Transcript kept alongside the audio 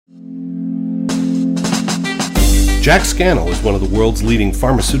Jack Scannell is one of the world's leading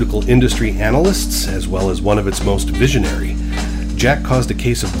pharmaceutical industry analysts, as well as one of its most visionary. Jack caused a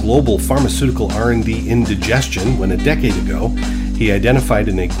case of global pharmaceutical R&D indigestion when a decade ago, he identified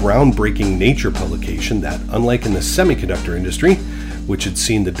in a groundbreaking Nature publication that, unlike in the semiconductor industry, which had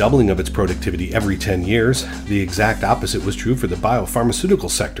seen the doubling of its productivity every 10 years, the exact opposite was true for the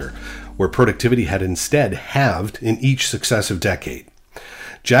biopharmaceutical sector, where productivity had instead halved in each successive decade.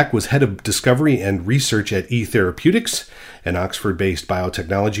 Jack was head of discovery and research at eTherapeutics, an Oxford-based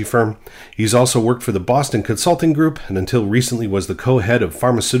biotechnology firm. He's also worked for the Boston Consulting Group and until recently was the co-head of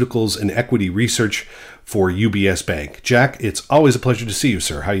pharmaceuticals and equity research for UBS Bank. Jack, it's always a pleasure to see you,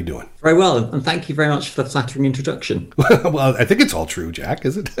 sir. How are you doing? Very well, and thank you very much for the flattering introduction. Well, I think it's all true, Jack,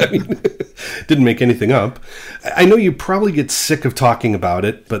 is it? I mean, didn't make anything up. I know you probably get sick of talking about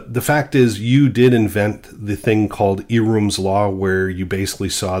it, but the fact is you did invent the thing called Eroom's Law, where you basically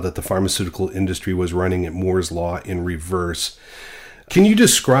saw that the pharmaceutical industry was running at Moore's Law in reverse. Can you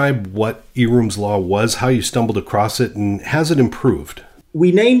describe what Eroom's Law was, how you stumbled across it, and has it improved?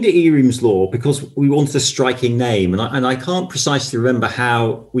 We named it Eroom's Law because we wanted a striking name, and I can't precisely remember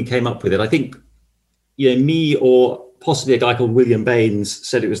how we came up with it. I think, me or possibly a guy called William Baines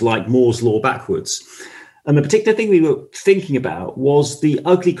said it was like Moore's Law backwards. And the particular thing we were thinking about was the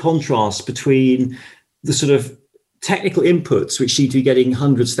ugly contrast between the sort of technical inputs, which seem to be getting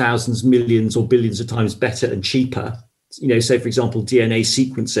hundreds, thousands, millions, or billions of times better and cheaper. Say, for example, DNA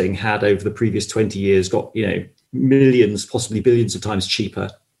sequencing had over the previous 20 years got, millions, possibly billions of times cheaper.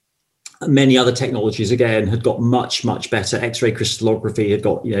 Many other technologies, again, had got much, much better. X-ray crystallography had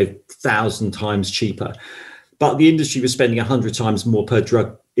got, 1,000 times cheaper. But the industry was spending 100 times more per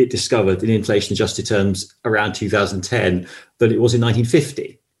drug it discovered in inflation-adjusted terms around 2010 than it was in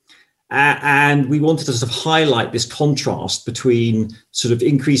 1950. And we wanted to sort of highlight this contrast between sort of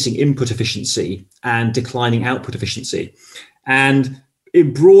increasing input efficiency and declining output efficiency. And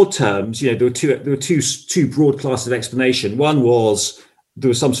in broad terms, there were two broad classes of explanation. One was there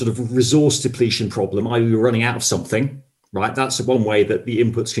was some sort of resource depletion problem, i.e. we were running out of something, right? That's one way that the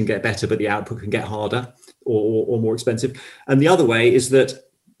inputs can get better, but the output can get harder or more expensive. And the other way is that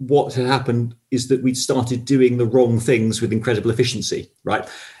what had happened is that we'd started doing the wrong things with incredible efficiency, right?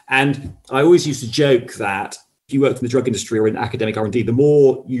 And I always used to joke that if you worked in the drug industry or in academic R&D, the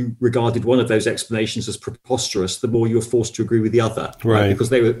more you regarded one of those explanations as preposterous, the more you were forced to agree with the other, right? Because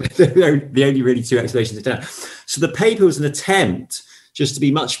they were the only really two explanations in town. So the paper was an attempt just to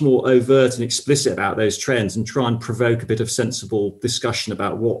be much more overt and explicit about those trends and try and provoke a bit of sensible discussion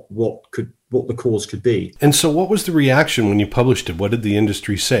about what the cause could be. And so what was the reaction when you published it? What did the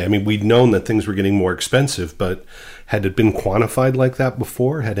industry say? I mean, we'd known that things were getting more expensive, but had it been quantified like that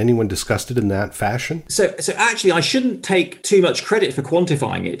before? Had anyone discussed it in that fashion? So actually, I shouldn't take too much credit for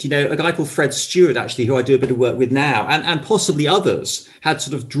quantifying it. A guy called Fred Stewart, actually, who I do a bit of work with now, and possibly others, had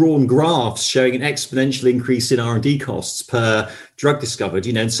sort of drawn graphs showing an exponential increase in R&D costs per drug discovered,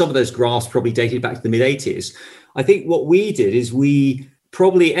 and some of those graphs probably dated back to the mid-80s. I think what we did is we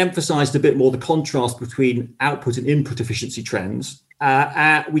probably emphasized a bit more the contrast between output and input efficiency trends.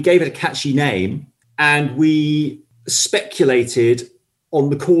 We gave it a catchy name and we speculated on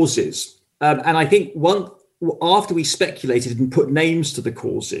the causes. And I think after we speculated and put names to the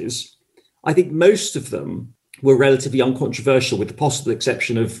causes, I think most of them were relatively uncontroversial, with the possible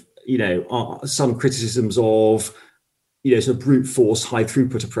exception of, some criticisms of, sort of brute force, high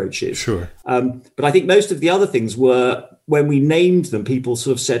throughput approaches. Sure. But I think most of the other things were, when we named them, people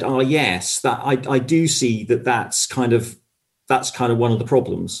sort of said, yes, that I do see that's kind of one of the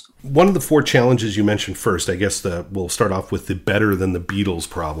problems. One of the four challenges you mentioned first, I guess we'll start off with the better than the Beatles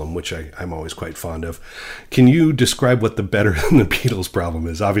problem, which I'm always quite fond of. Can you describe what the better than the Beatles problem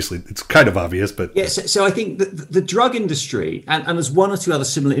is? Obviously, it's kind of obvious, but... Yes, so I think the drug industry, and there's one or two other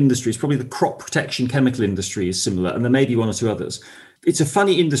similar industries, probably the crop protection chemical industry is similar, and there may be one or two others. It's a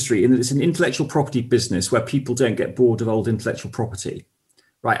funny industry in that it's an intellectual property business where people don't get bored of old intellectual property,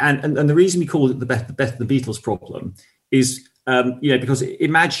 right? And the reason we call it the better than the Beatles problem is... because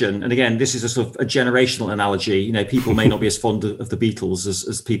imagine, and again, this is a sort of a generational analogy, people may not be as fond of the Beatles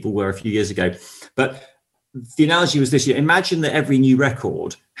as people were a few years ago. But the analogy was this: imagine that every new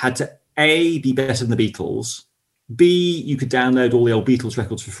record had to A, be better than the Beatles, B, you could download all the old Beatles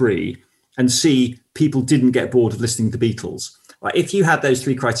records for free, and C, people didn't get bored of listening to the Beatles. Right? If you had those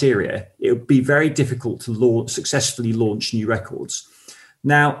three criteria, it would be very difficult to successfully launch new records.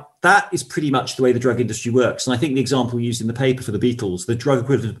 Now, that is pretty much the way the drug industry works. And I think the example used in the paper for the Beatles, the drug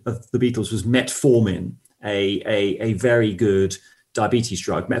equivalent of the Beatles was metformin, a very good diabetes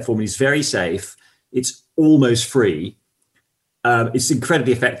drug. Metformin is very safe. It's almost free. It's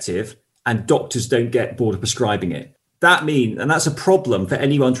incredibly effective. and doctors don't get bored of prescribing it. And that's a problem for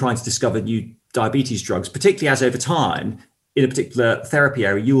anyone trying to discover new diabetes drugs, particularly as over time, in a particular therapy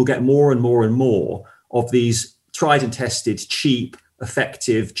area, you will get more and more and more of these tried and tested, cheap,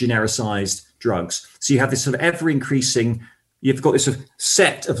 effective, genericized drugs. So you have this sort of ever increasing, you've got this sort of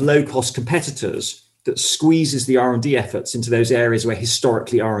set of low cost competitors that squeezes the R&D efforts into those areas where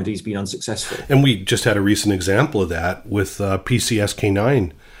historically R&D has been unsuccessful. And we just had a recent example of that with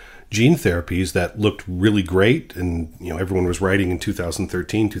PCSK9 gene therapies that looked really great. And, everyone was writing in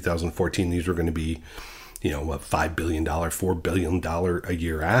 2013, 2014, these were going to be, a $5 billion, $4 billion a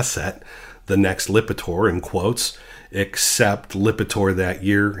year asset. The next Lipitor, in quotes, except Lipitor that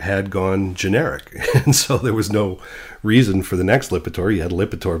year had gone generic. And so there was no reason for the next Lipitor. You had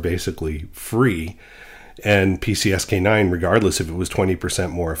Lipitor basically free. And PCSK9, regardless if it was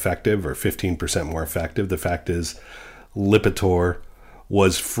 20% more effective or 15% more effective, the fact is Lipitor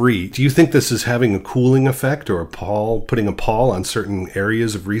was free. Do you think this is having a cooling effect or putting a pall on certain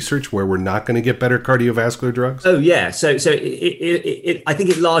areas of research where we're not going to get better cardiovascular drugs? Oh, yeah. So I think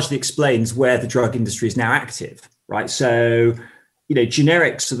it largely explains where the drug industry is now active, right? So,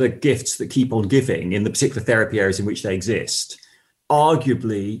 generics are the gifts that keep on giving in the particular therapy areas in which they exist.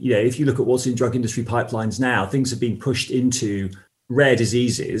 Arguably, if you look at what's in drug industry pipelines now, things are being pushed into rare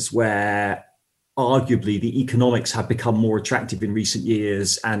diseases where arguably the economics have become more attractive in recent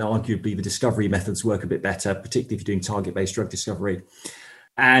years, and arguably the discovery methods work a bit better, particularly if you're doing target-based drug discovery.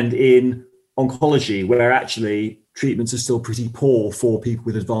 And in oncology, where actually treatments are still pretty poor for people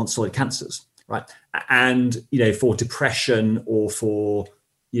with advanced solid cancers, right? And, for depression or for,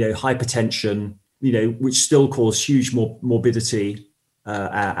 hypertension, which still cause huge morbidity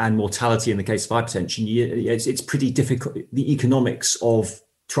and mortality in the case of hypertension, it's pretty difficult. The economics of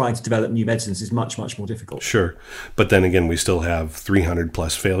trying to develop new medicines is much, much more difficult. Sure. But then again, we still have 300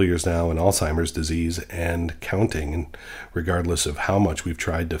 plus failures now in Alzheimer's disease and counting. And regardless of how much we've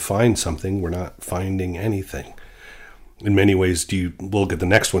tried to find something, we're not finding anything. In many ways, we'll get the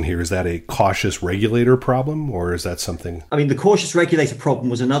next one here. Is that a cautious regulator problem, or is that something? I mean, the cautious regulator problem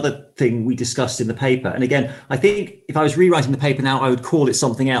was another thing we discussed in the paper. And again, I think if I was rewriting the paper now, I would call it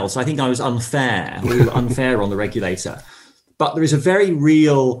something else. I think I was unfair. We were unfair on the regulator. But there is a very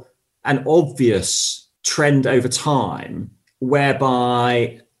real and obvious trend over time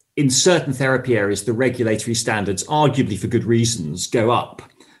whereby in certain therapy areas, the regulatory standards, arguably for good reasons, go up.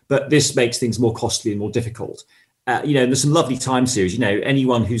 But this makes things more costly and more difficult. And there's some lovely time series.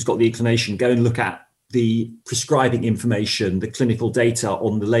 Anyone who's got the inclination, go and look at the prescribing information, the clinical data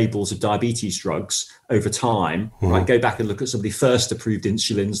on the labels of diabetes drugs over time, right? Go back and look at some of the first approved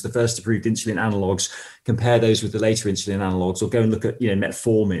insulins, the first approved insulin analogs, compare those with the later insulin analogs, or go and look at,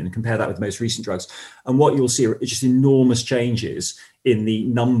 metformin, compare that with the most recent drugs. And what you'll see are just enormous changes in the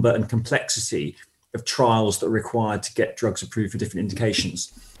number and complexity of trials that are required to get drugs approved for different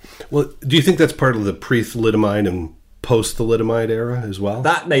indications. Well, do you think that's part of the pre-thalidomide and post-thalidomide era as well?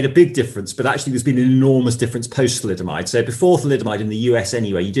 That made a big difference, but actually there's been an enormous difference post-thalidomide. So before thalidomide in the US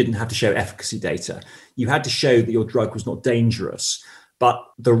anyway, you didn't have to show efficacy data. You had to show that your drug was not dangerous, but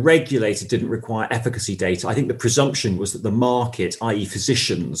the regulator didn't require efficacy data. I think the presumption was that the market, i.e.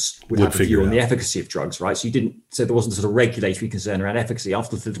 physicians, would have a view on the efficacy of drugs, right? So there wasn't a sort of regulatory concern around efficacy.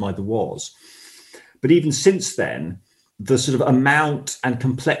 After thalidomide there was. But even since then, the sort of amount and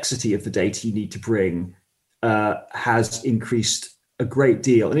complexity of the data you need to bring has increased a great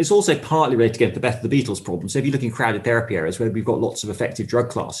deal. And it's also partly related to the Beth the Beatles problem. So if you look in crowded therapy areas where we've got lots of effective drug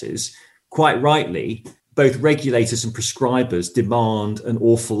classes, quite rightly, both regulators and prescribers demand an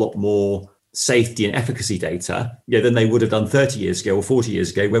awful lot more safety and efficacy data than they would have done 30 years ago or 40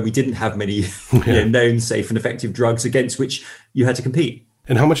 years ago, where we didn't have many known safe and effective drugs against which you had to compete.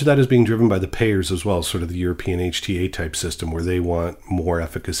 And how much of that is being driven by the payers as well, sort of the European HTA type system where they want more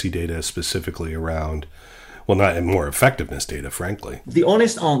efficacy data specifically around, well, not more effectiveness data, frankly? The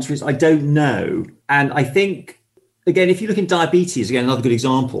honest answer is I don't know. And I think, again, if you look in diabetes, again, another good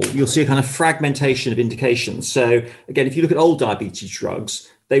example, you'll see a kind of fragmentation of indications. So again, if you look at old diabetes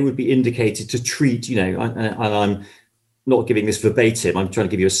drugs, they would be indicated to treat, and I'm not giving this verbatim, I'm trying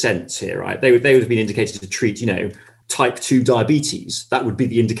to give you a sense here, right? They would have been indicated to treat, type 2 diabetes. That would be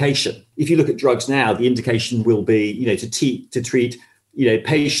the indication. If you look at drugs now, the indication will be, to treat,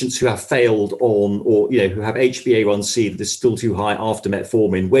 patients who have failed on or, who have HbA1c that is still too high after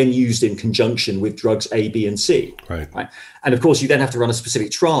metformin when used in conjunction with drugs A, B, and C. Right. And of course, you then have to run a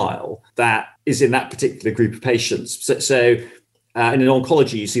specific trial that is in that particular group of patients. So in an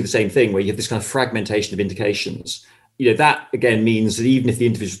oncology, you see the same thing where you have this kind of fragmentation of indications. that again means that even if the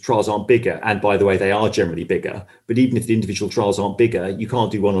individual trials aren't bigger, and by the way, they are generally bigger, but even if the individual trials aren't bigger, you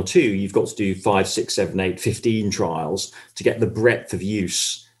can't do 1 or 2. You've got to do 5, 6, 7, 8, 15 trials to get the breadth of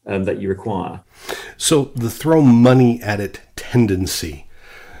use that you require. So the throw money at it tendency.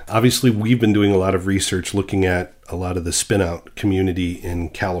 Obviously, we've been doing a lot of research looking at a lot of the spin-out community in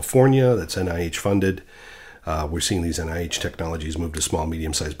California that's NIH funded. We're seeing these NIH technologies move to small,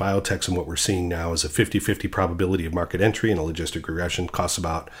 medium-sized biotechs, and what we're seeing now is a 50-50 probability of market entry, and a logistic regression costs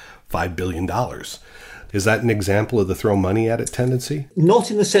about $5 billion. Is that an example of the throw money at it tendency?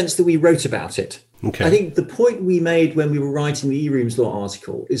 Not in the sense that we wrote about it. Okay. I think the point we made when we were writing the eRooms Law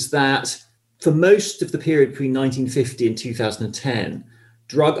article is that for most of the period between 1950 and 2010,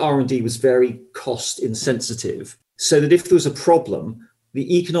 drug R&D was very cost insensitive, so that if there was a problem,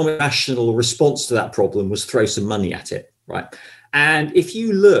 the economic rational response to that problem was throw some money at it, right? And if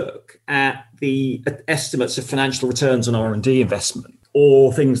you look at the estimates of financial returns on R&D investment,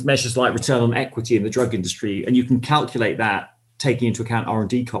 or measures like return on equity in the drug industry, and you can calculate that taking into account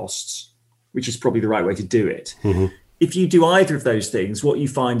R&D costs, which is probably the right way to do it. Mm-hmm. If you do either of those things, what you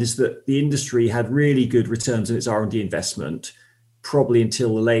find is that the industry had really good returns on its R&D investment, probably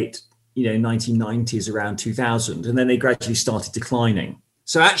until the late 1990s, around 2000, and then they gradually started declining.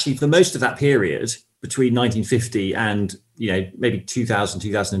 So actually, for most of that period between 1950 and maybe 2000,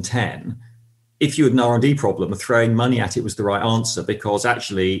 2010, if you had an R&D problem, throwing money at it was the right answer, because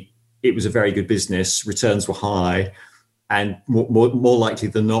actually it was a very good business, returns were high, and more likely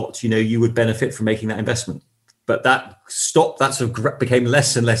than not, you would benefit from making that investment. But that sort of became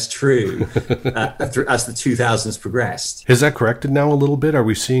less and less true as the 2000s progressed. Has that corrected now a little bit? Are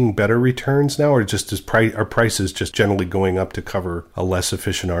we seeing better returns now, or just are prices just generally going up to cover a less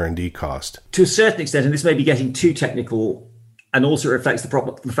efficient R&D cost? To a certain extent, and this may be getting too technical, and also reflects the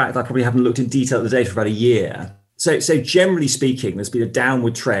fact that I probably haven't looked in detail at the data for about a year. So generally speaking, there's been a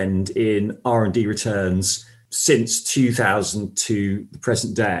downward trend in R&D returns since 2000 to the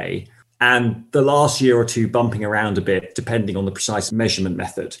present day. And the last year or two bumping around a bit, depending on the precise measurement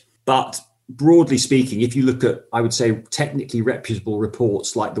method. But broadly speaking, if you look at, I would say, technically reputable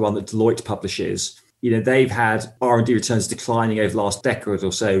reports like the one that Deloitte publishes, they've had R&D returns declining over the last decade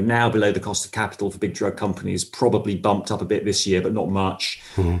or so, now below the cost of capital for big drug companies, probably bumped up a bit this year, but not much.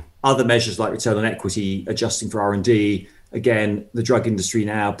 Mm-hmm. Other measures like return on equity, adjusting for R&D, again, the drug industry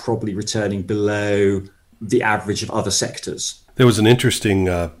now probably returning below the average of other sectors. There was an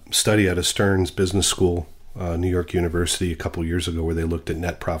interesting study out of Stern's Business School, New York University, a couple of years ago, where they looked at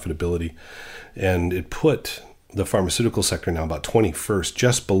net profitability, and it put the pharmaceutical sector now about 21st,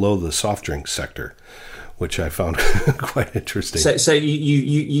 just below the soft drink sector, which I found quite interesting. So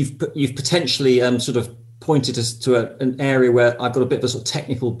you've potentially sort of pointed us to an area where I've got a bit of a sort of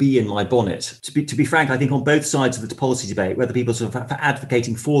technical bee in my bonnet. To be frank, I think on both sides of the policy debate, whether people are sort of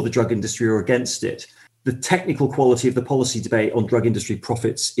advocating for the drug industry or against it, the technical quality of the policy debate on drug industry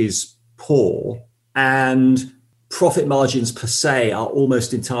profits is poor, and profit margins per se are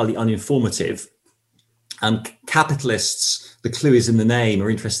almost entirely uninformative. Capitalists, the clue is in the name, are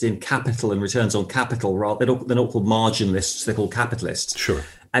interested in capital and returns on capital. They're not called marginalists, they're called capitalists. Sure.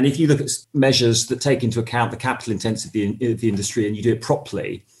 And if you look at measures that take into account the capital intensity of the industry and you do it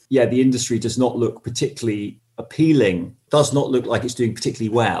properly, the industry does not look particularly appealing, does not look like it's doing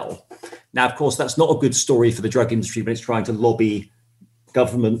particularly well. Now, of course, that's not a good story for the drug industry when it's trying to lobby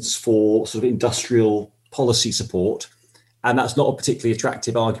governments for sort of industrial policy support. And that's not a particularly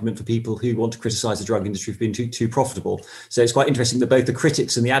attractive argument for people who want to criticize the drug industry for being too profitable. So it's quite interesting that both the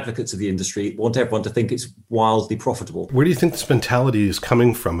critics and the advocates of the industry want everyone to think it's wildly profitable. Where do you think this mentality is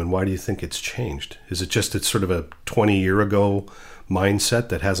coming from, and why do you think it's changed? Is it just it's sort of a 20-year ago mindset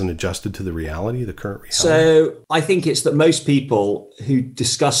that hasn't adjusted to the reality, the current reality? So I think it's that most people who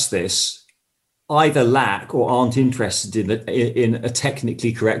discuss this either lack or aren't interested in a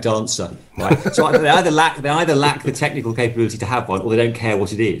technically correct answer. Right? So they either lack the technical capability to have one, or they don't care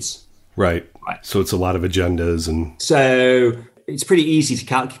what it is. Right. So it's a lot of agendas, and so it's pretty easy to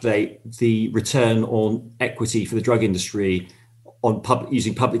calculate the return on equity for the drug industry on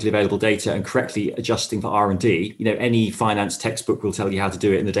using publicly available data and correctly adjusting for R&D. Any finance textbook will tell you how to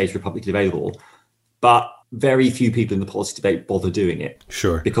do it, and the data are publicly available. But very few people in the policy debate bother doing it.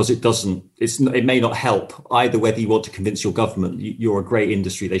 Sure. Because it may not help either whether you want to convince your government you're a great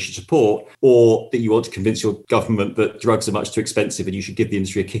industry they should support, or that you want to convince your government that drugs are much too expensive and you should give the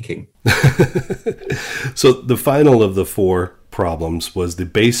industry a kicking. So the final of the four problems was the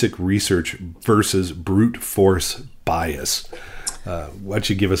basic research versus brute force bias. Why don't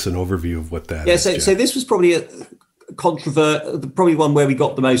you give us an overview of what that is? So this was probably probably one where we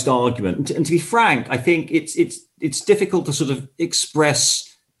got the most argument. And to be frank, I think it's it's difficult to sort of express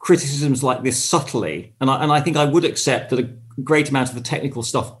criticisms like this subtly. And I think I would accept that a great amount of the technical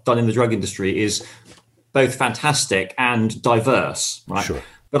stuff done in the drug industry is both fantastic and diverse, right? Sure.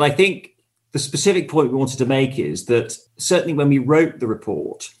 But I think the specific point we wanted to make is that certainly when we wrote the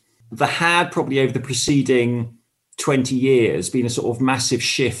report, there had probably over the preceding 20 years been a sort of massive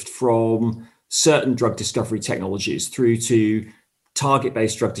shift from certain drug discovery technologies through to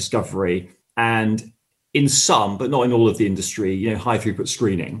target-based drug discovery, and in some, but not in all of the industry, high throughput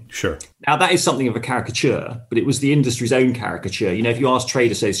screening. Sure. Now that is something of a caricature, but it was the industry's own caricature. If you ask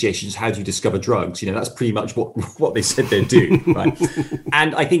trade associations, how do you discover drugs? That's pretty much what they said they'd do, right?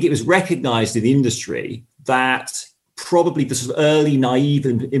 And I think it was recognized in the industry that probably the sort of early naive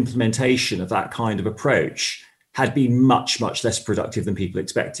implementation of that kind of approach had been much, much less productive than people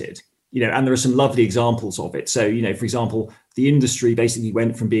expected. And there are some lovely examples of it. So, for example, the industry basically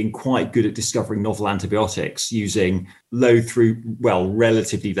went from being quite good at discovering novel antibiotics using relatively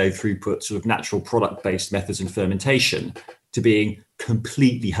low throughput sort of natural product-based methods and fermentation to being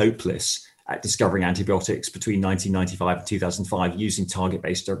completely hopeless at discovering antibiotics between 1995 and 2005 using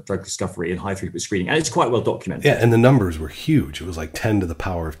target-based drug discovery and high throughput screening. And it's quite well documented. Yeah, and the numbers were huge. It was like 10 to the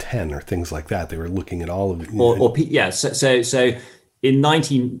power of 10 or things like that. They were looking at all of it. So in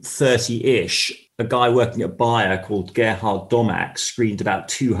 1930-ish, a guy working at Bayer called Gerhard Domack screened about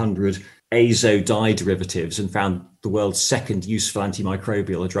 200 azo dye derivatives and found the world's second useful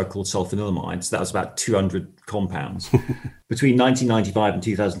antimicrobial, a drug called sulfonylamides. That was about 200 compounds. Between 1995 and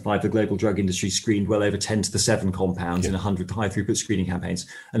 2005, the global drug industry screened well over 10 to the 7 compounds in 100 high-throughput screening campaigns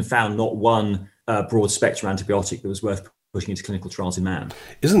and found not one broad-spectrum antibiotic that was worth pushing into clinical trials in man.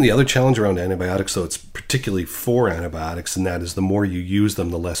 Isn't the other challenge around antibiotics, though, it's particularly for antibiotics, and that is the more you use them,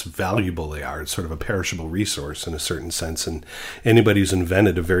 the less valuable they are. It's sort of a perishable resource in a certain sense. And anybody who's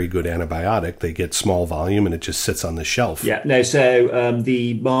invented a very good antibiotic, they get small volume and it just sits on the shelf. Yeah, no, so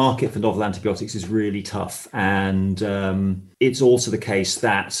the market for novel antibiotics is really tough. And it's also the case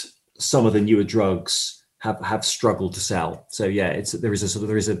that some of the newer drugs have struggled to sell. So yeah, there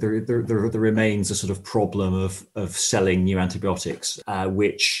remains a sort of problem of selling new antibiotics,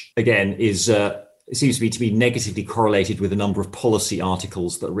 which again is it seems to be negatively correlated with a number of policy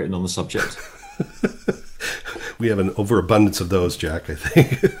articles that are written on the subject. We have an overabundance of those, Jack, I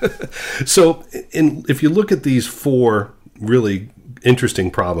think. So if you look at these 4 really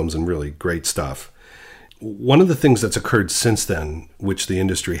interesting problems and really great stuff, one of the things that's occurred since then, which the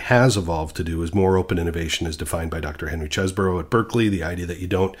industry has evolved to do, is more open innovation as defined by Dr. Henry Chesborough at Berkeley, the idea that you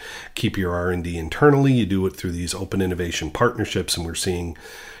don't keep your R&D internally, you do it through these open innovation partnerships, and we're seeing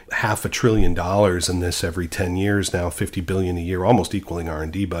 $500 billion in this every 10 years now, $50 billion a year, almost equaling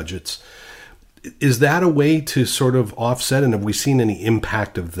R&D budgets. Is that a way to sort of offset, and have we seen any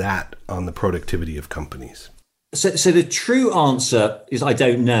impact of that on the productivity of companies? So the true answer is I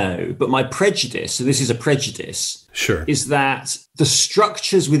don't know, but my prejudice, so this is a prejudice, sure, is that the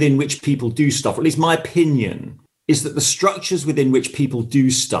structures within which people do stuff, or at least my opinion, is that the structures within which people do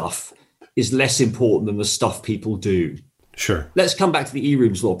stuff is less important than the stuff people do. Sure. Let's come back to the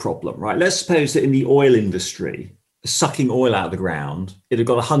E-Rooms law problem, right? Let's suppose that in the oil industry, sucking oil out of the ground, it had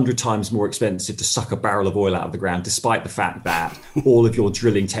got 100 times more expensive to suck a barrel of oil out of the ground, despite the fact that all of your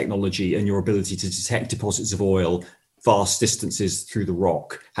drilling technology and your ability to detect deposits of oil vast distances through the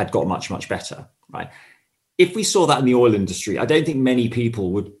rock had got much, much better, right? If we saw that in the oil industry, I don't think many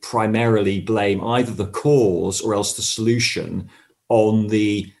people would primarily blame either the cause or else the solution on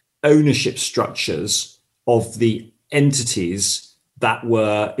the ownership structures of the entities that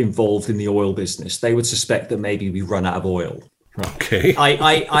were involved in the oil business. They would suspect that maybe we run out of oil. Okay.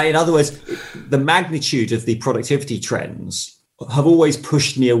 I in other words, the magnitude of the productivity trends have always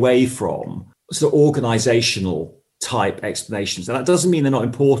pushed me away from sort of organizational type explanations. And that doesn't mean they're not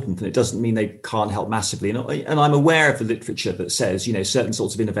important, and it doesn't mean they can't help massively. And I'm aware of the literature that says, certain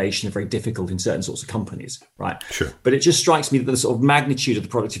sorts of innovation are very difficult in certain sorts of companies, right? Sure. But it just strikes me that the sort of magnitude of the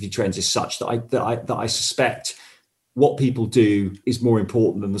productivity trends is such that I suspect what people do is more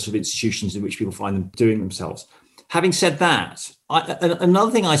important than the sort of institutions in which people find them doing themselves. Having said that,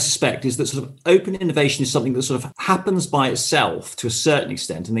 another thing I suspect is that sort of open innovation is something that sort of happens by itself to a certain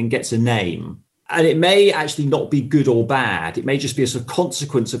extent and then gets a name. And it may actually not be good or bad. It may just be a sort of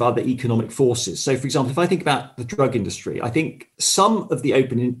consequence of other economic forces. So, for example, if I think about the drug industry, I think some of the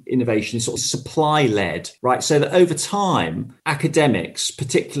open innovation is sort of supply-led, right? So that over time, academics,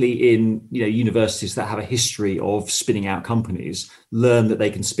 particularly in universities that have a history of spinning out companies, learn that they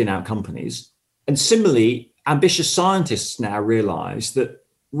can spin out companies. And similarly, ambitious scientists now realize that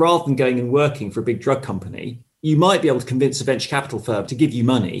rather than going and working for a big drug company, you might be able to convince a venture capital firm to give you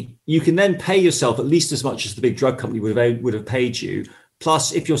money. You can then pay yourself at least as much as the big drug company would have paid you.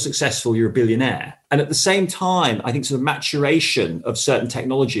 Plus, if you're successful, you're a billionaire. And at the same time, I think sort of maturation of certain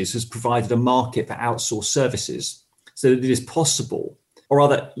technologies has provided a market for outsourced services so that it is possible, or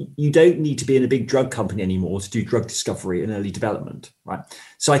rather, you don't need to be in a big drug company anymore to do drug discovery and early development, right?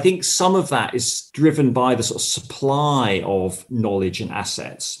 So I think some of that is driven by the sort of supply of knowledge and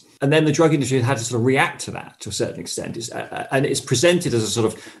assets. And then the drug industry had to sort of react to that to a certain extent. And it's presented as a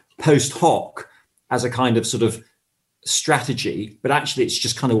sort of post hoc, as a kind of sort of strategy, but actually it's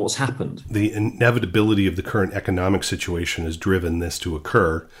just kind of what's happened. The inevitability of the current economic situation has driven this to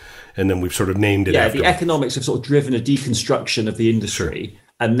occur, and then we've sort of named it after. The economics have sort of driven a deconstruction of the industry, sure.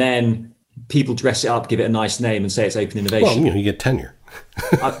 And then people dress it up, give it a nice name, and say it's open innovation. Well, you get tenure.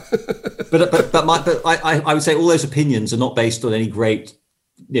 But I would say all those opinions are not based on any great,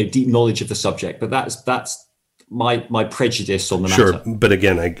 deep knowledge of the subject. But that's my prejudice on the matter. Sure, but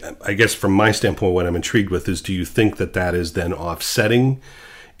again, I guess from my standpoint, what I'm intrigued with is, do you think that is then offsetting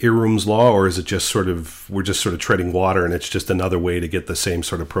Irum's law, or is it just we're just sort of treading water, and it's just another way to get the same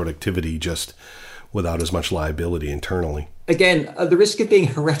sort of productivity, just without as much liability internally? Again, at the risk of being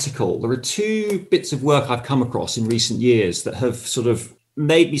heretical, there are two bits of work I've come across in recent years that have sort of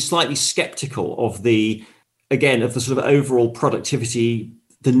made me slightly skeptical of the sort of overall productivity,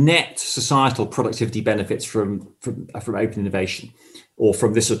 the net societal productivity benefits from open innovation, or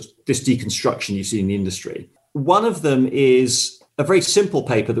from this deconstruction you see in the industry. One of them is a very simple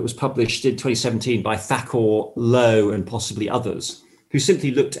paper that was published in 2017 by Thakur, Lowe, and possibly others, who simply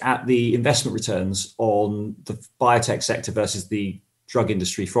looked at the investment returns on the biotech sector versus the drug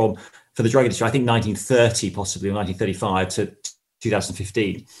industry for the drug industry, I think 1930 possibly, or 1935 to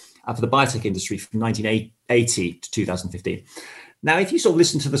 2015, and for the biotech industry from 1980 to 2015. Now, if you sort of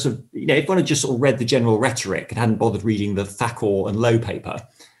listen to the sort of, if one had just sort of read the general rhetoric and hadn't bothered reading the Thakur and Lowe paper,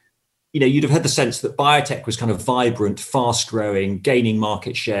 you'd have had the sense that biotech was kind of vibrant, fast growing, gaining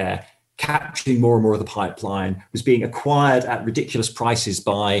market share, capturing more and more of the pipeline, was being acquired at ridiculous prices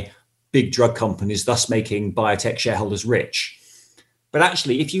by big drug companies, thus making biotech shareholders rich. But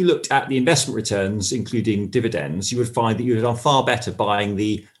actually, if you looked at the investment returns, including dividends, you would find that you would have done far better buying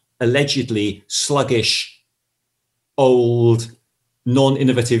the allegedly sluggish, old,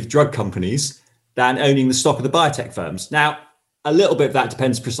 non-innovative drug companies than owning the stock of the biotech firms. Now, a little bit of that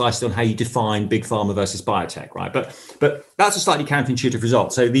depends precisely on how you define big pharma versus biotech, right? But that's a slightly counterintuitive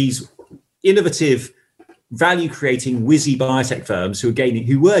result. So these innovative, value-creating, whizzy biotech firms who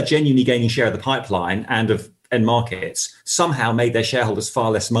were genuinely gaining share of the pipeline and of end markets somehow made their shareholders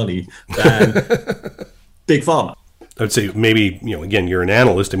far less money than big pharma. I would say maybe, again, you're an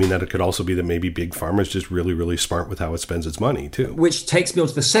analyst. I mean, that it could also be that maybe big pharma is just really, really smart with how it spends its money, too. Which takes me on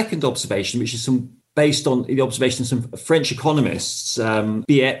to the second observation, which is based on the observations of some French economists,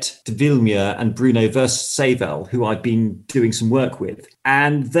 Biet de Villemure and Bruno Versevel, who I've been doing some work with.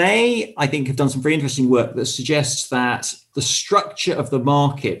 And they, I think, have done some very interesting work that suggests that the structure of the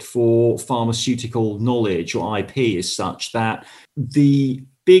market for pharmaceutical knowledge or IP is such that the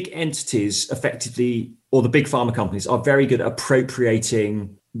big entities effectively, or the big pharma companies, are very good at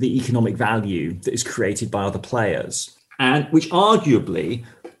appropriating the economic value that is created by other players, and which arguably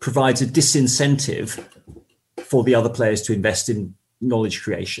provides a disincentive for the other players to invest in knowledge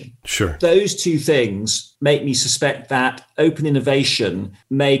creation. Sure. Those two things make me suspect that open innovation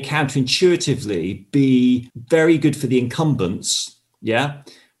may counterintuitively be very good for the incumbents,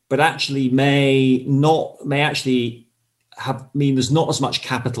 but actually mean there's not as much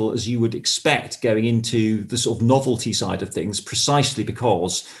capital as you would expect going into the sort of novelty side of things, precisely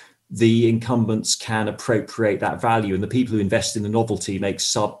because the incumbents can appropriate that value, and the people who invest in the novelty make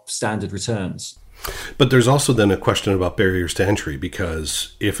substandard returns. But there's also then a question about barriers to entry,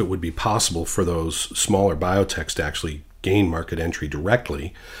 because if it would be possible for those smaller biotechs to actually gain market entry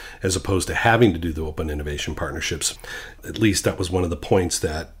directly, as opposed to having to do the open innovation partnerships, at least that was one of the points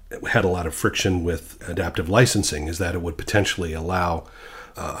that had a lot of friction with adaptive licensing, is that it would potentially allow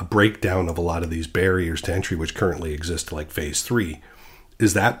a breakdown of a lot of these barriers to entry which currently exist, like phase 3.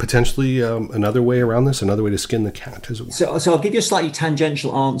 Is that potentially another way around this, another way to skin the cat, as it were? So I'll give you a slightly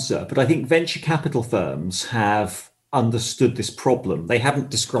tangential answer, but I think venture capital firms have understood this problem. They haven't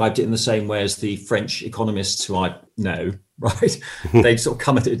described it in the same way as the French economists who I know, right? They've sort of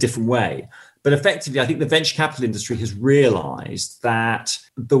come at it a different way. But effectively, I think the venture capital industry has realized that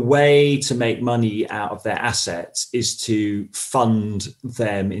the way to make money out of their assets is to fund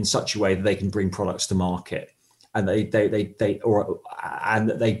them in such a way that they can bring products to market. And that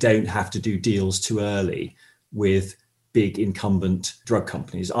they don't have to do deals too early with big incumbent drug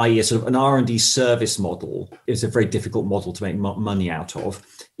companies, i.e. a sort of an R&D service model is a very difficult model to make money out of,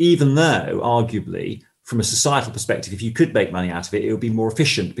 even though arguably from a societal perspective, if you could make money out of it, it would be more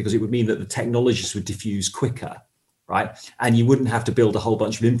efficient because it would mean that the technologies would diffuse quicker, right? And you wouldn't have to build a whole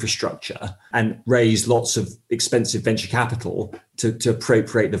bunch of infrastructure and raise lots of expensive venture capital to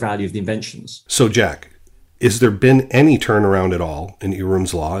appropriate the value of the inventions. So Jack, is there been any turnaround at all in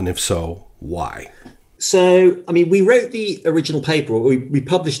Eroom's law? And if so, why? So, I mean, we wrote the original paper, we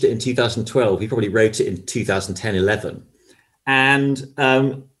published it in 2012. We probably wrote it in 2010, 11.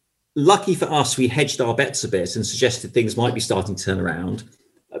 And lucky for us, we hedged our bets a bit and suggested things might be starting to turn around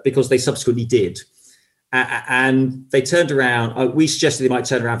because they subsequently did. And they turned around. We suggested they might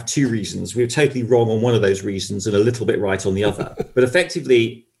turn around for two reasons. We were totally wrong on one of those reasons and a little bit right on the other. But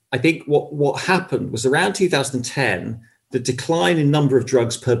effectively, I think what happened was around 2010, the decline in number of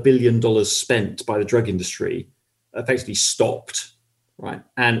drugs per $1 billion spent by the drug industry effectively stopped, right?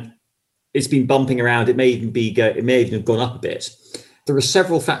 And it's been bumping around. It may even have gone up a bit. There are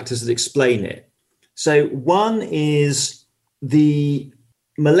several factors that explain it. So one is the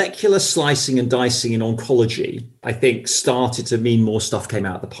molecular slicing and dicing in oncology, I think, started to mean more stuff came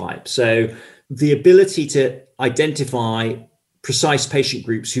out of the pipe. So the ability to identify precise patient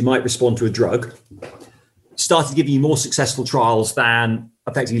groups who might respond to a drug started giving you more successful trials than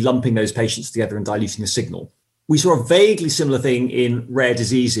effectively lumping those patients together and diluting the signal. We saw a vaguely similar thing in rare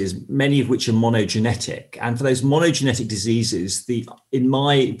diseases, many of which are monogenetic. And for those monogenetic diseases, in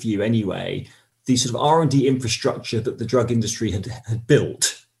my view anyway, the sort of R&D infrastructure that the drug industry had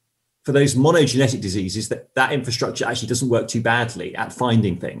built for those monogenetic diseases, that infrastructure actually doesn't work too badly at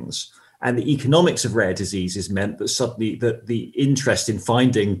finding things. And the economics of rare diseases meant that suddenly the interest in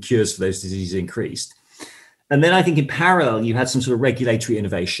finding cures for those diseases increased. And then I think in parallel, you had some sort of regulatory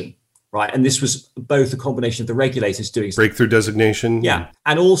innovation, right? And this was both a combination of the regulators doing breakthrough designation. Yeah.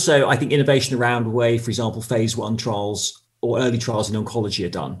 And also I think innovation around the way, for example, phase 1 trials or early trials in oncology are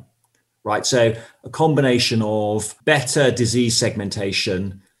done, right? So a combination of better disease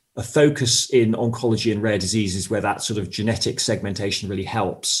segmentation, a focus in oncology and rare diseases where that sort of genetic segmentation really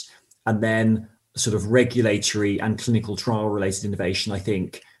helps. And then sort of regulatory and clinical trial related innovation, I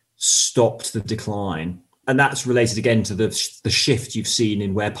think, stopped the decline. And that's related again to the shift you've seen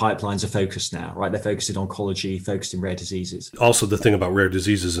in where pipelines are focused now, right? They're focused in oncology, focused in rare diseases. Also, the thing about rare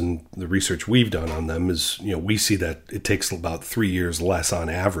diseases and the research we've done on them is, we see that it takes about 3 years less on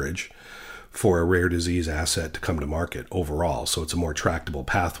average for a rare disease asset to come to market overall. So it's a more tractable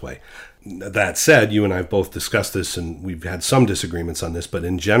pathway. That said, you and I have both discussed this and we've had some disagreements on this, but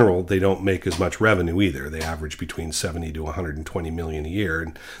in general, they don't make as much revenue either. They average between 70 to 120 million a year.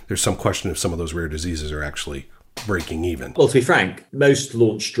 And there's some question if some of those rare diseases are actually breaking even. Well, to be frank, most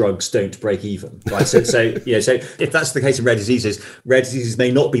launch drugs don't break even, right? So if that's the case in rare diseases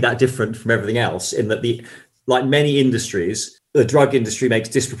may not be that different from everything else in that like many industries, the drug industry makes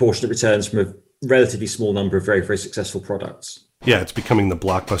disproportionate returns from a relatively small number of very, very successful products. Yeah, it's becoming the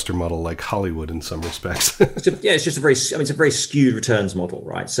blockbuster model like Hollywood in some respects. It's just it's a very skewed returns model,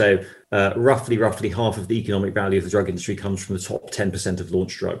 right? So roughly half of the economic value of the drug industry comes from the top 10% of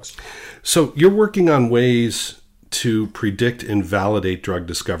launch drugs. So you're working on ways to predict and validate drug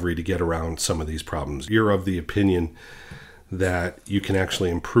discovery to get around some of these problems. You're of the opinion that you can actually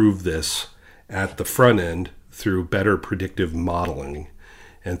improve this at the front end through better predictive modeling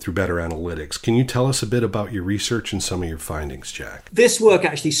and through better analytics. Can you tell us a bit about your research and some of your findings, Jack? This work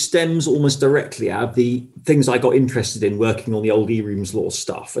actually stems almost directly out of the things I got interested in working on the old Eroom's law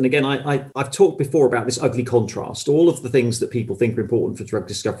stuff. And again, I've talked before about this ugly contrast. All of the things that people think are important for drug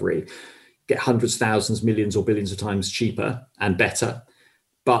discovery get hundreds, thousands, millions or billions of times cheaper and better,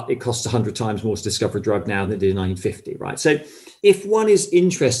 but it costs 100 times more to discover a drug now than it did in 1950, right? So if one is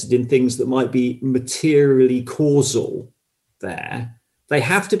interested in things that might be materially causal there, they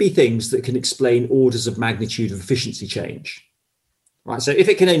have to be things that can explain orders of magnitude of efficiency change, right? So if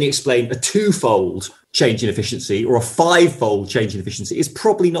it can only explain a 2-fold change in efficiency or a 5-fold change in efficiency, it's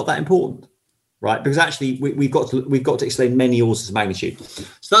probably not that important, right? Because actually we've got to explain many orders of magnitude.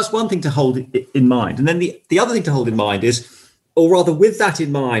 So that's one thing to hold in mind. And then the other thing to hold in mind is, or rather with that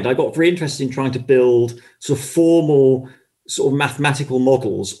in mind, I got very interested in trying to build sort of formal sort of mathematical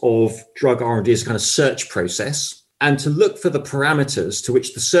models of drug R&D as a kind of search process, and to look for the parameters to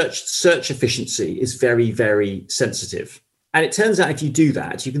which the search efficiency is very, very sensitive. And it turns out if you do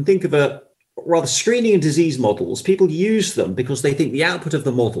that, you can think of rather screening and disease models. People use them because they think the output of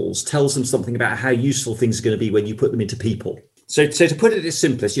the models tells them something about how useful things are going to be when you put them into people. So to put it at its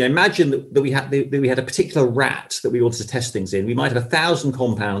simplest, imagine that we had a particular rat that we wanted to test things in. We might have 1,000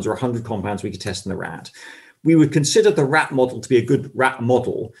 compounds or 100 compounds we could test in the rat. we would consider the rat model to be a good rat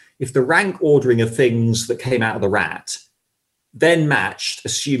model if the rank ordering of things that came out of the rat then matched,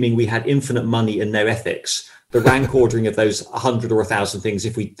 assuming we had infinite money and no ethics, the rank ordering of those 100 or 1,000 things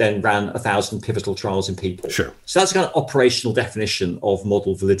if we then ran 1,000 pivotal trials in people. Sure. So that's a kind of operational definition of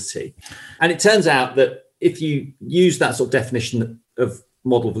model validity. And it turns out that if you use that sort of definition of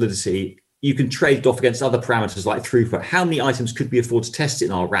model validity, you can trade it off against other parameters like throughput. How many items could we afford to test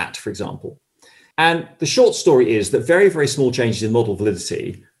in our rat, for example? And the short story is that very, very small changes in model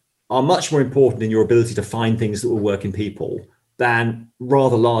validity are much more important in your ability to find things that will work in people than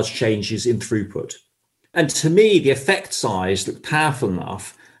rather large changes in throughput. And to me, the effect size looked powerful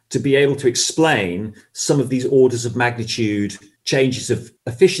enough to be able to explain some of these orders of magnitude changes of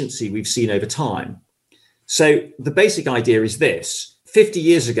efficiency we've seen over time. So the basic idea is this. 50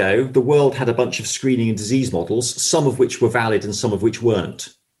 years ago, the world had a bunch of screening and disease models, some of which were valid and some of which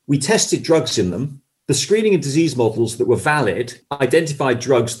weren't. We tested drugs in them. The screening and disease models that were valid identified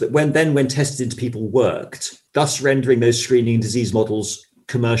drugs that when tested into people worked, thus rendering those screening and disease models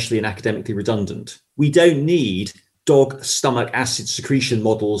commercially and academically redundant. We don't need dog stomach acid secretion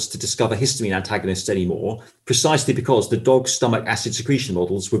models to discover histamine antagonists anymore, precisely because the dog stomach acid secretion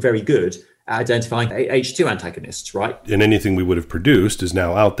models were very good at identifying H2 antagonists, right? And anything we would have produced is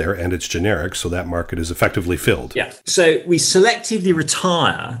now out there and it's generic, so that market is effectively filled. Yeah. So we selectively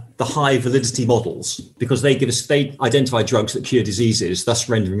retire the high validity models because they identify drugs that cure diseases, thus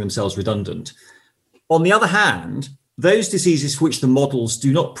rendering themselves redundant. On the other hand, those diseases for which the models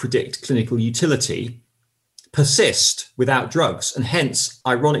do not predict clinical utility persist without drugs. And hence,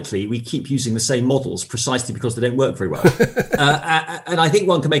 ironically, we keep using the same models precisely because they don't work very well. And I think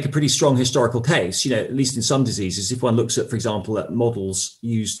one can make a pretty strong historical case, at least in some diseases. If one looks at, for example, at models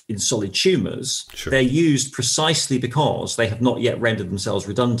used in solid tumors, sure, they're used precisely because they have not yet rendered themselves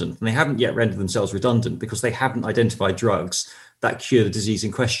redundant. And they haven't yet rendered themselves redundant because they haven't identified drugs that cure the disease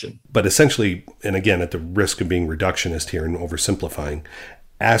in question. But essentially, and again, at the risk of being reductionist here and oversimplifying,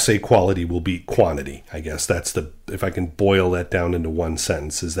 assay quality will beat quantity. I guess that's if I can boil that down into one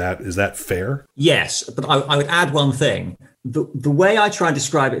sentence, is that fair? Yes, but I would add one thing. The way I try and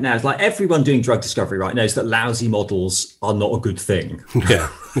describe it now is like everyone doing drug discovery right knows that lousy models are not a good thing. Yeah.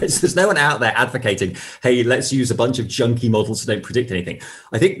 There's no one out there advocating, hey, let's use a bunch of junky models that don't predict anything.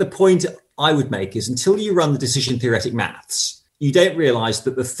 I think the point I would make is until you run the decision theoretic maths, you don't realize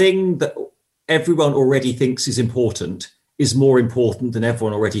that the thing that everyone already thinks is important is more important than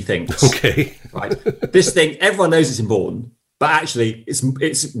everyone already thinks. Okay. Right. This thing, everyone knows it's important, but actually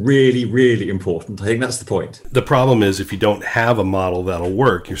it's really, really important. I think that's the point. The problem is if you don't have a model that'll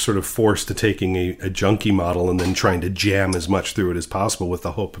work, you're sort of forced to taking a junky model and then trying to jam as much through it as possible with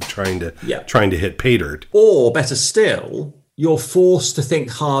the hope of trying to hit pay dirt. Or better still, you're forced to think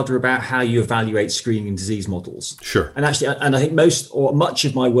harder about how you evaluate screening and disease models. Sure. And actually, and I think much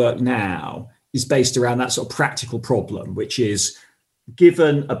of my work now is based around that sort of practical problem, which is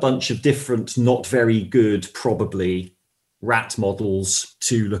given a bunch of different, not very good, probably rat models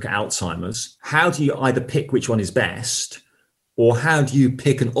to look at Alzheimer's, how do you either pick which one is best, or how do you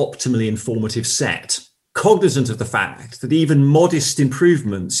pick an optimally informative set, cognizant of the fact that even modest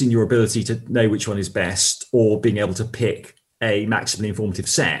improvements in your ability to know which one is best or being able to pick a maximally informative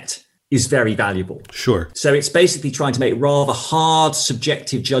set is very valuable. Sure. So it's basically trying to make rather hard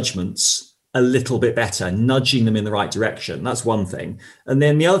subjective judgments a little bit better, nudging them in the right direction. That's one thing. And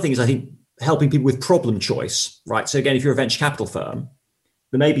then the other thing is, I think, helping people with problem choice, right? So again, if you're a venture capital firm,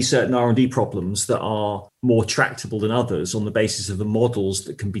 there may be certain R&D problems that are more tractable than others on the basis of the models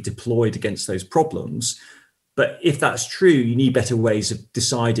that can be deployed against those problems. But if that's true, you need better ways of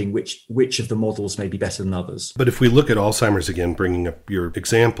deciding which of the models may be better than others. But if we look at Alzheimer's again, bringing up your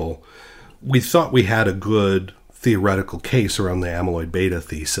example, we thought we had a good theoretical case around the amyloid beta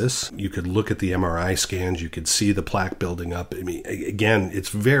thesis. You could look at the MRI scans, you could see the plaque building up. I mean, again, it's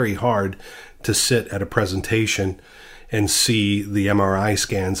very hard to sit at a presentation and see the MRI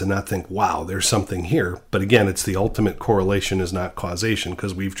scans and not think, wow, there's something here. But again, it's the ultimate correlation is not causation,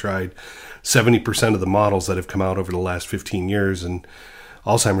 because we've tried 70% of the models that have come out over the last 15 years and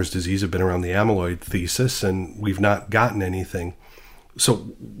Alzheimer's disease have been around the amyloid thesis, and we've not gotten anything. So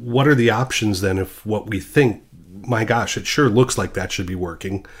what are the options then if what we think, my gosh, it sure looks like that should be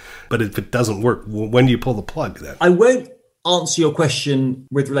working, but if it doesn't work, when do you pull the plug then? I won't answer your question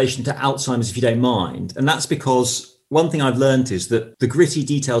with relation to Alzheimer's if you don't mind. And that's because one thing I've learned is that the gritty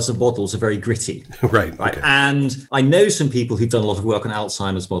details of models are very gritty. Right. Okay. And I know some people who've done a lot of work on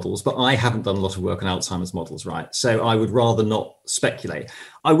Alzheimer's models, but I haven't done a lot of work on Alzheimer's models, right? So I would rather not speculate.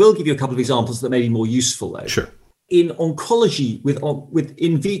 I will give you a couple of examples that may be more useful though. Sure. in oncology, with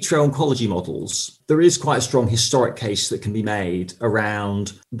in vitro oncology models, there is quite a strong historic case that can be made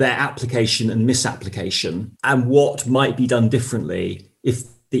around their application and misapplication and what might be done differently if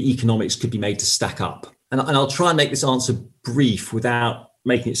the economics could be made to stack up. And I'll try and make this answer brief without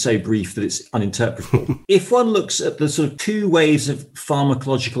making it so brief that it's uninterpretable. If one looks at the sort of two waves of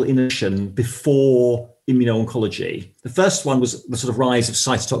pharmacological innovation before immuno-oncology, the first one was the sort of rise of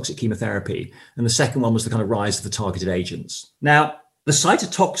cytotoxic chemotherapy, and the second one was the kind of rise of the targeted agents. Now, the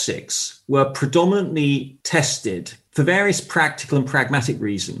cytotoxics were predominantly tested for various practical and pragmatic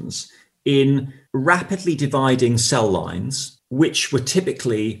reasons in rapidly dividing cell lines, which were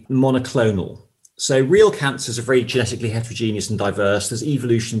typically monoclonal. So real cancers are very genetically heterogeneous and diverse. There's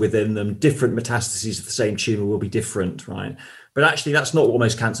evolution within them. Different metastases of the same tumor will be different, right? But actually, that's not what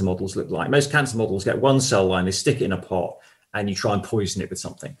most cancer models look like. Most cancer models get one cell line, they stick it in a pot, and you try and poison it with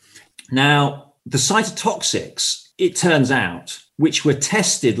something. Now, the cytotoxics, it turns out, which were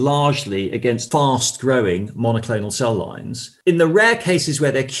tested largely against fast-growing monoclonal cell lines, in the rare cases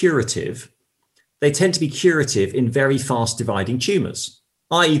where they're curative, they tend to be curative in very fast-dividing tumors.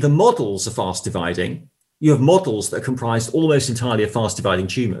 I.e. the models are fast dividing. You have models that are comprised almost entirely of fast dividing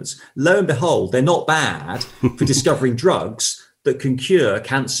tumors. Lo and behold, they're not bad for discovering drugs that can cure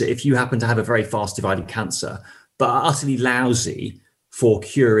cancer if you happen to have a very fast dividing cancer, but are utterly lousy for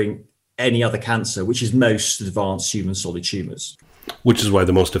curing any other cancer, which is most advanced human solid tumors. Which is why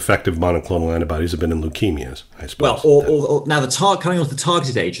the most effective monoclonal antibodies have been in leukemias, I suppose. Well, or now coming on to the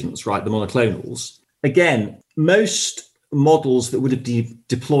targeted agents, right, the monoclonals, again, most models that would have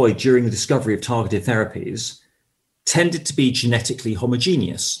deployed during the discovery of targeted therapies tended to be genetically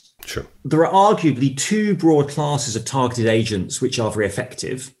homogeneous. Sure. There are arguably two broad classes of targeted agents which are very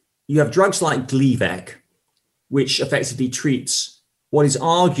effective. You have drugs like Gleevec, which effectively treats what is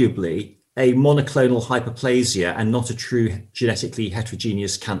arguably a monoclonal hyperplasia and not a true genetically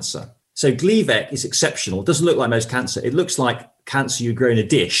heterogeneous cancer. So Gleevec is exceptional. It doesn't look like most cancer. It looks like cancer you grow in a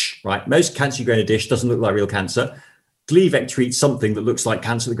dish, right? Most cancer you grow in a dish doesn't look like real cancer. Gleevec treats something that looks like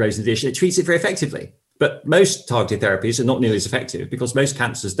cancer that grows in a dish, and it treats it very effectively. But most targeted therapies are not nearly as effective because most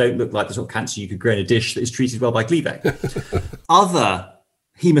cancers don't look like the sort of cancer you could grow in a dish that is treated well by Gleevec. Other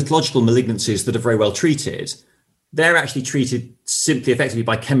hematological malignancies that are very well treated, they're actually treated simply effectively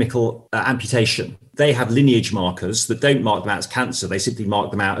by chemical amputation. They have lineage markers that don't mark them out as cancer. They simply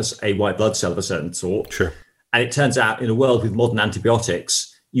mark them out as a white blood cell of a certain sort. Sure. And it turns out in a world with modern antibiotics,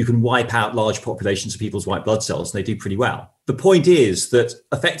 you can wipe out large populations of people's white blood cells, and they do pretty well. The point is that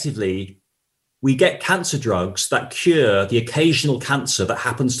effectively, we get cancer drugs that cure the occasional cancer that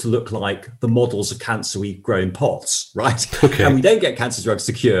happens to look like the models of cancer we grow in pots, right? Okay. And we don't get cancer drugs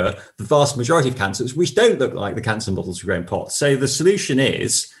to cure the vast majority of cancers, which don't look like the cancer models we grow in pots. So the solution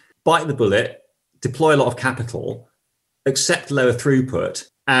is bite the bullet, deploy a lot of capital, accept lower throughput,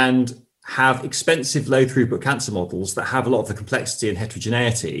 and have expensive low throughput cancer models that have a lot of the complexity and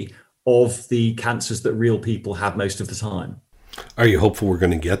heterogeneity of the cancers that real people have most of the time. Are you hopeful we're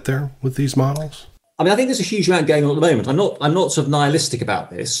going to get there with these models? I mean, I think there's a huge amount going on at the moment. I'm not sort of nihilistic about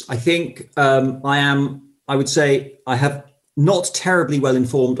this. I think I would say I have not terribly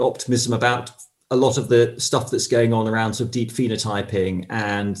well-informed optimism about a lot of the stuff that's going on around sort of deep phenotyping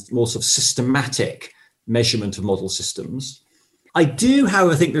and more sort of systematic measurement of model systems. I do,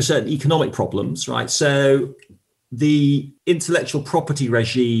 however, think there are certain economic problems, right? So the intellectual property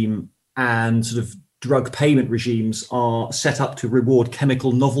regime and sort of drug payment regimes are set up to reward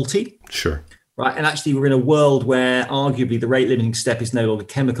chemical novelty. Sure. Right. And actually, we're in a world where arguably the rate limiting step is no longer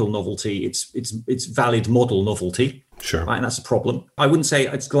chemical novelty. It's valid model novelty. Sure. Right. And that's a problem. I wouldn't say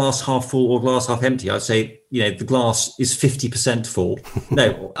it's glass half full or glass half empty. I'd say, the glass is 50% full.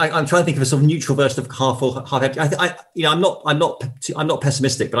 No, I'm trying to think of a sort of neutral version of half full, half empty. I'm not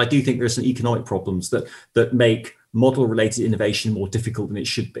pessimistic, but I do think there are some economic problems that make model related innovation more difficult than it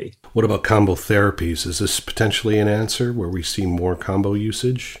should be. What about combo therapies? Is this potentially an answer where we see more combo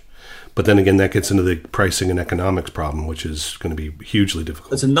usage? But then again, that gets into the pricing and economics problem, which is going to be hugely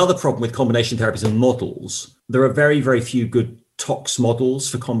difficult. There's another problem with combination therapies and models. There are very, very few good tox models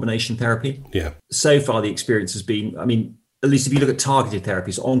for combination therapy. Yeah. So far, the experience has been, at least if you look at targeted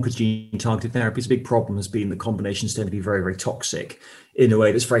therapies, oncogene targeted therapies, a big problem has been that combinations tend to be very, very toxic in a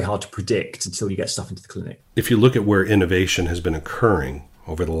way that's very hard to predict until you get stuff into the clinic. If you look at where innovation has been occurring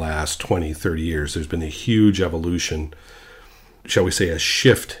over the last 20, 30 years, there's been a huge evolution, shall we say, a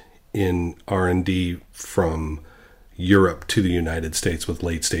shift in R&D from Europe to the United States with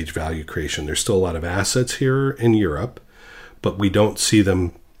late-stage value creation. There's still a lot of assets here in Europe, but we don't see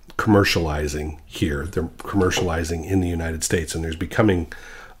them commercializing here. They're commercializing in the United States, and there's becoming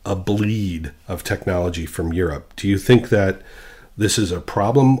a bleed of technology from Europe. Do you think that this is a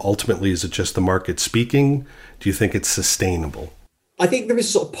problem? Ultimately, is it just the market speaking? Do you think it's sustainable? I think there is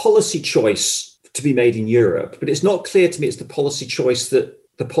a sort of policy choice to be made in Europe, but it's not clear to me it's the policy choice that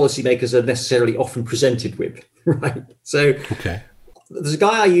the policymakers are necessarily often presented with, right? So okay. There's a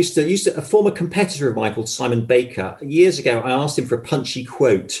guy a former competitor of mine called Simon Baker. Years ago, I asked him for a punchy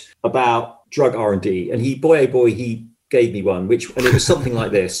quote about drug R&D, and he gave me one, and it was something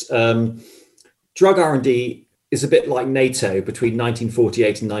like this. Drug R&D is a bit like NATO between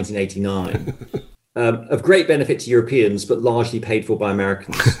 1948 and 1989. Of great benefit to Europeans, but largely paid for by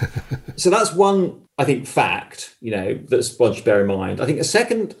Americans. So that's one, I think, fact, that's one should bear in mind. I think a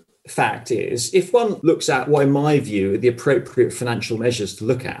second fact is, if one looks at what, in my view, are the appropriate financial measures to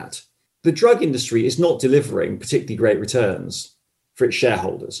look at, the drug industry is not delivering particularly great returns for its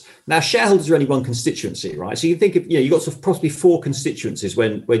shareholders. Now, shareholders are only one constituency, right? So you think of, you've got sort of possibly four constituencies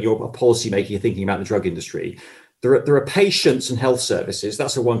when you're a policymaker, you're thinking about the drug industry. There are patients and health services.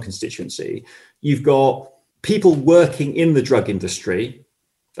 That's a one constituency. You've got people working in the drug industry.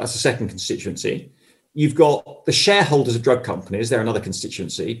 That's a second constituency. You've got the shareholders of drug companies. They're another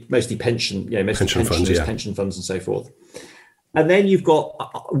constituency, mostly pension funds and so forth. And then you've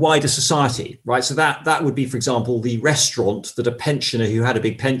got wider society, right? So that would be, for example, the restaurant that a pensioner who had a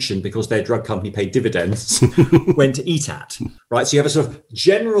big pension because their drug company paid dividends went to eat at, right? So you have a sort of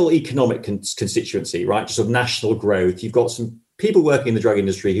general economic constituency, right? Just sort of national growth. You've got some people working in the drug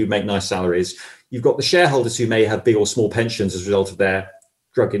industry who make nice salaries. You've got the shareholders who may have big or small pensions as a result of their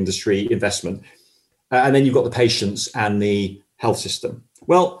drug industry investment. And then you've got the patients and the health system.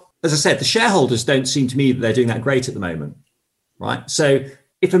 Well, as I said, the shareholders don't seem to me that they're doing that great at the moment. Right. So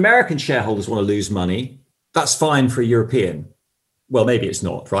if American shareholders want to lose money, that's fine for a European. Well, maybe it's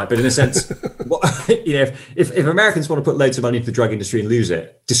not, right? But in a sense, if Americans want to put loads of money into the drug industry and lose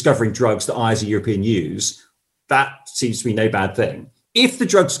it, discovering drugs that I as a European use, that seems to be no bad thing. If the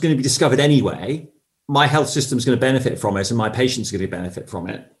drug's going to be discovered anyway, my health system is going to benefit from it and my patients are going to benefit from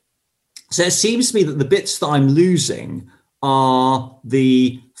it. So it seems to me that the bits that I'm losing are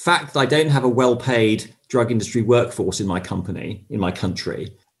the fact that I don't have a well-paid drug industry workforce in my country,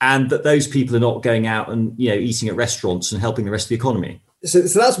 and that those people are not going out and eating at restaurants and helping the rest of the economy. So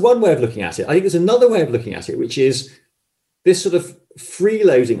that's one way of looking at it. I think there's another way of looking at it, which is this sort of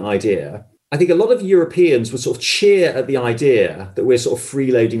freeloading idea. I think a lot of Europeans would sort of cheer at the idea that we're sort of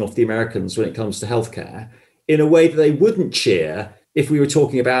freeloading off the Americans when it comes to healthcare, in a way that they wouldn't cheer if we were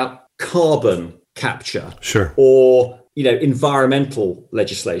talking about carbon capture, sure, or environmental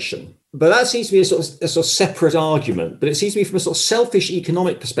legislation. But that seems to be a sort of separate argument. But it seems to me, from a sort of selfish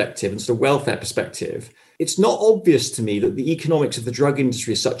economic perspective and sort of welfare perspective, it's not obvious to me that the economics of the drug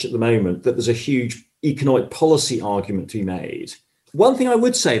industry is such at the moment that there's a huge economic policy argument to be made. One thing I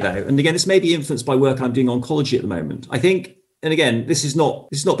would say, though, and again, this may be influenced by work I'm doing in oncology at the moment, I think, and again, this is not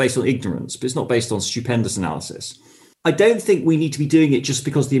based on ignorance, but it's not based on stupendous analysis. I don't think we need to be doing it just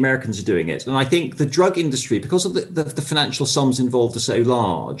because the Americans are doing it. And I think the drug industry, because of the financial sums involved are so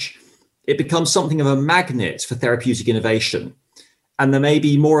large, it becomes something of a magnet for therapeutic innovation. And there may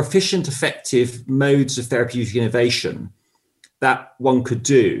be more efficient, effective modes of therapeutic innovation that one could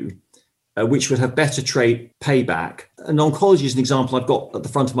do, which would have better trade payback. And oncology is an example I've got at the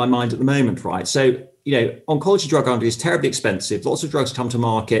front of my mind at the moment, right? So, oncology drug R&D is terribly expensive. Lots of drugs come to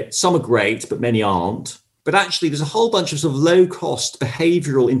market. Some are great, but many aren't. But actually, there's a whole bunch of sort of low-cost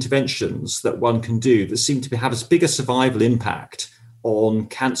behavioural interventions that one can do that seem to have as big a survival impact on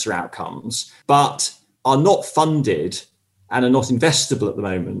cancer outcomes, but are not funded and are not investable at the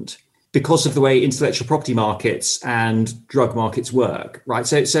moment because of the way intellectual property markets and drug markets work, right?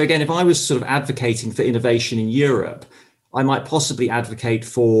 So again, if I was sort of advocating for innovation in Europe, I might possibly advocate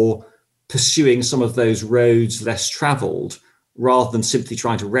for pursuing some of those roads less travelled rather than simply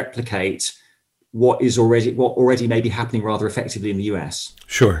trying to replicate what already may be happening rather effectively in the US.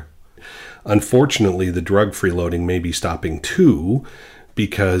 Sure. Unfortunately, the drug freeloading may be stopping too,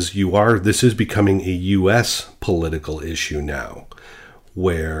 because this is becoming a U.S. political issue now,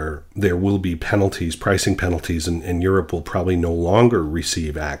 where there will be penalties, pricing penalties, and Europe will probably no longer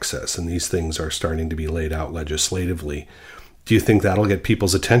receive access. And these things are starting to be laid out legislatively. Do you think that'll get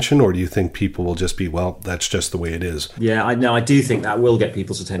people's attention, or do you think people will just be, well, that's just the way it is? Yeah, I do think that will get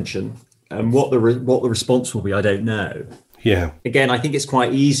people's attention. And what the response will be, I don't know. Yeah. Again, I think it's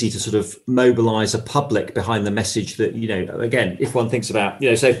quite easy to sort of mobilize a public behind the message that, again, if one thinks about,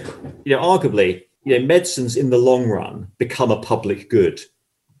 arguably, medicines in the long run become a public good,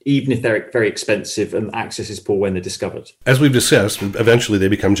 even if they're very expensive and access is poor when they're discovered. As we've discussed, eventually they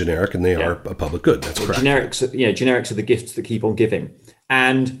become generic and they are a public good. That's correct. Generics are the gifts that keep on giving.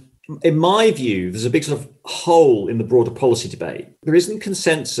 And in my view, there's a big sort of hole in the broader policy debate. There isn't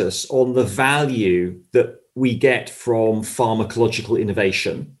consensus on the value that we get from pharmacological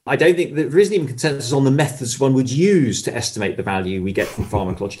innovation. I don't think there isn't even consensus on the methods one would use to estimate the value we get from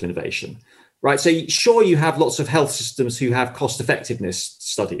pharmacological innovation. Right. So sure, you have lots of health systems who have cost effectiveness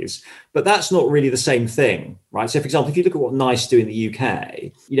studies, but that's not really the same thing. Right. So, for example, if you look at what NICE do in the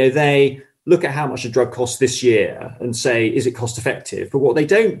UK, they look at how much a drug costs this year and say, is it cost effective? But what they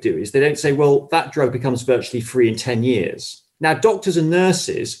don't do is they don't say, well, that drug becomes virtually free in 10 years. Now, doctors and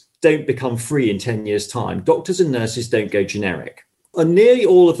nurses don't become free in 10 years' time. Doctors and nurses don't go generic. And nearly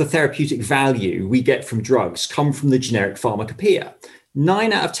all of the therapeutic value we get from drugs come from the generic pharmacopoeia.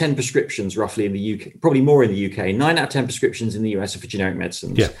 9 out of 10 prescriptions, roughly in the UK, probably more in the UK, 9 out of 10 prescriptions in the US are for generic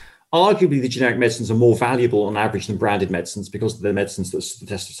medicines. Yeah. Arguably, the generic medicines are more valuable on average than branded medicines because they're medicines that stood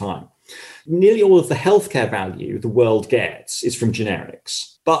the test of time. Nearly all of the healthcare value the world gets is from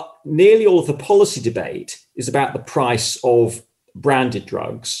generics. But nearly all of the policy debate is about the price of branded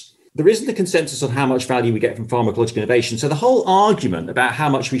drugs. There isn't a consensus on how much value we get from pharmacological innovation. So the whole argument about how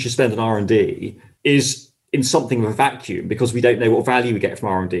much we should spend on R&D is in something of a vacuum because we don't know what value we get from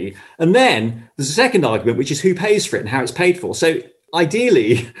R&D. And then there's a second argument, which is who pays for it and how it's paid for. So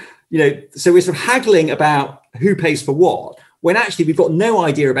ideally, so we're sort of haggling about who pays for what, when actually we've got no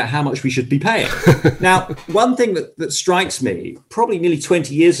idea about how much we should be paying. Now, one thing that strikes me, probably nearly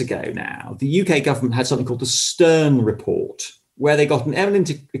 20 years ago now, the UK government had something called the Stern Report, where they got an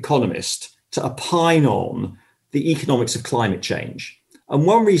eminent economist to opine on the economics of climate change. And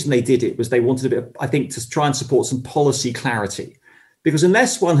one reason they did it was they wanted a bit of, I think, to try and support some policy clarity. Because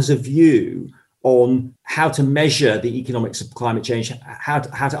unless one has a view on how to measure the economics of climate change, how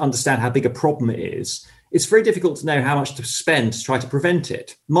to understand how big a problem it is, it's very difficult to know how much to spend to try to prevent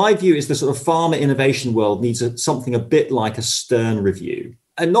it. My view is the sort of pharma innovation world needs something a bit like a Stern review.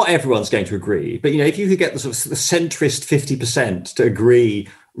 And not everyone's going to agree, but if you could get the sort of the centrist 50% to agree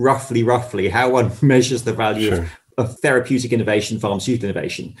roughly how one measures the value of therapeutic innovation, pharmaceutical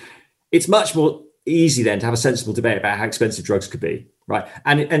innovation, it's much more easy then to have a sensible debate about how expensive drugs could be, right?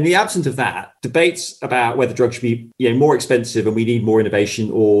 And in the absence of that, debates about whether drugs should be more expensive and we need more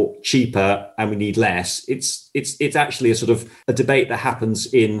innovation or cheaper and we need less, it's actually a sort of a debate that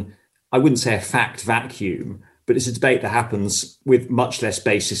happens in, I wouldn't say a fact vacuum, but it's a debate that happens with much less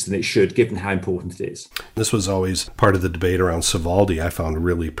basis than it should, given how important it is. This was always part of the debate around Sovaldi I found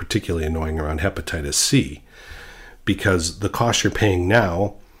really particularly annoying around hepatitis C, because the costs you're paying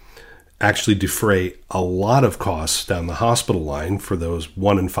now actually defray a lot of costs down the hospital line for those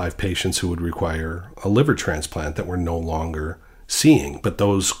 1 in 5 patients who would require a liver transplant that we're no longer seeing. But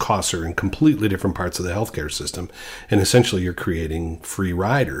those costs are in completely different parts of the healthcare system. And essentially you're creating free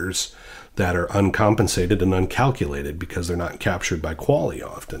riders that are uncompensated and uncalculated because they're not captured by quality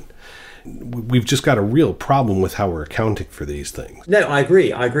often. We've just got a real problem with how we're accounting for these things. No, I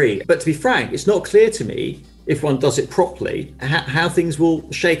agree. But to be frank, it's not clear to me, if one does it properly, how things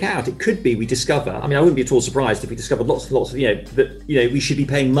will shake out. It could be we discover, I wouldn't be at all surprised if we discovered lots of, that we should be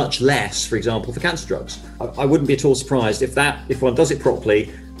paying much less, for example, for cancer drugs. I wouldn't be at all surprised if one does it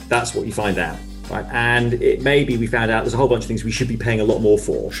properly, that's what you find out. Right. And it may be we found out there's a whole bunch of things we should be paying a lot more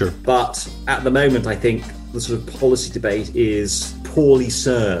for. Sure. But at the moment, I think the sort of policy debate is poorly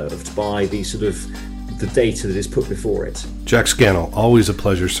served by the sort of the data that is put before it. Jack Scannell, always a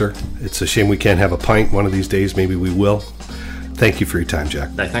pleasure, sir. It's a shame we can't have a pint one of these days. Maybe we will. Thank you for your time,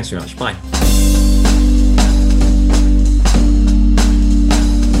 Jack. No, thanks very much. Bye.